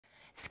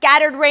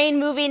Scattered rain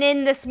moving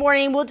in this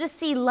morning. We'll just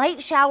see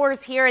light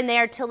showers here and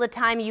there till the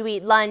time you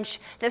eat lunch.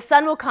 The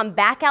sun will come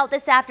back out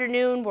this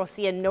afternoon. We'll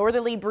see a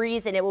northerly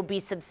breeze and it will be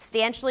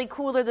substantially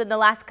cooler than the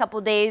last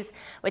couple days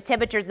with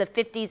temperatures in the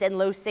 50s and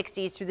low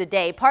 60s through the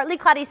day. Partly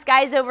cloudy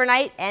skies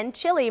overnight and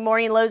chilly.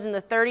 Morning lows in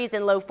the 30s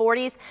and low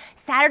 40s.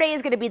 Saturday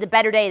is going to be the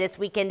better day this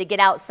weekend to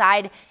get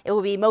outside. It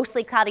will be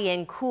mostly cloudy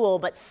and cool,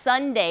 but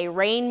Sunday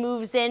rain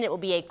moves in. It will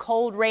be a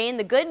cold rain.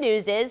 The good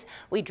news is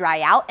we dry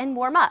out and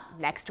warm up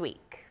next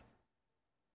week.